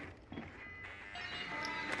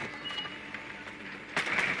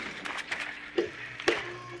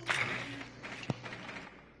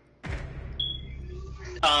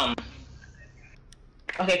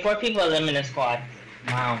 Okay, 4 people eliminated squad.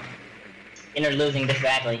 Wow. And they're losing this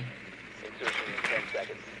badly. Insertion in 10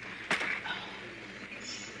 seconds.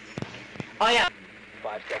 Oh yeah.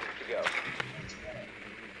 5 seconds to go.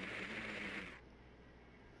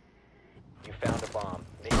 You found a bomb.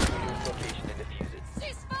 Make your way to its location and defuse it.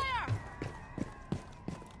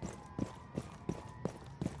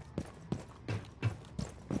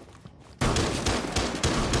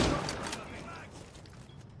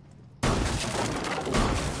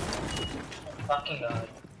 Fucking god.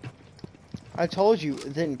 I told you,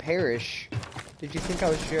 then perish. Did you think I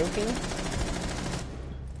was joking?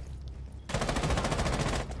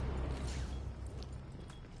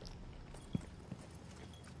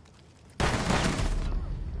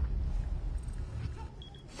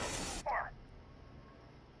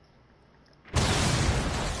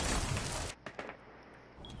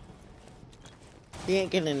 He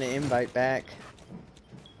ain't getting an invite back.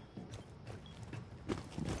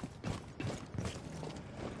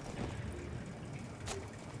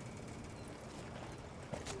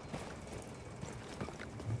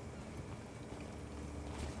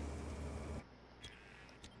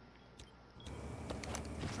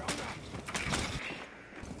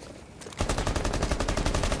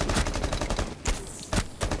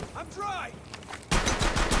 I'm dry.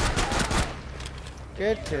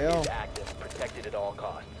 Good kill. Is active, protected at all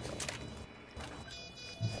costs.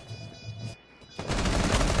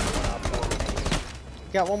 One op 4 remaining.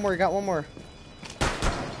 Got one more.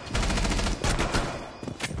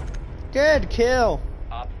 Good kill.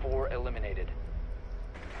 Op 4 eliminated.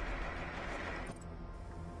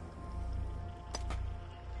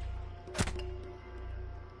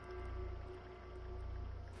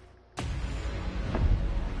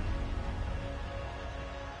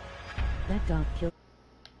 Stop kill.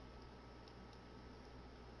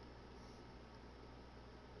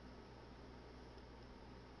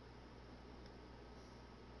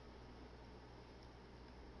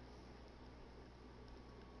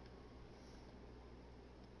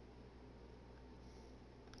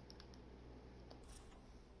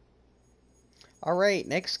 Alright,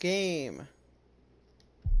 next game.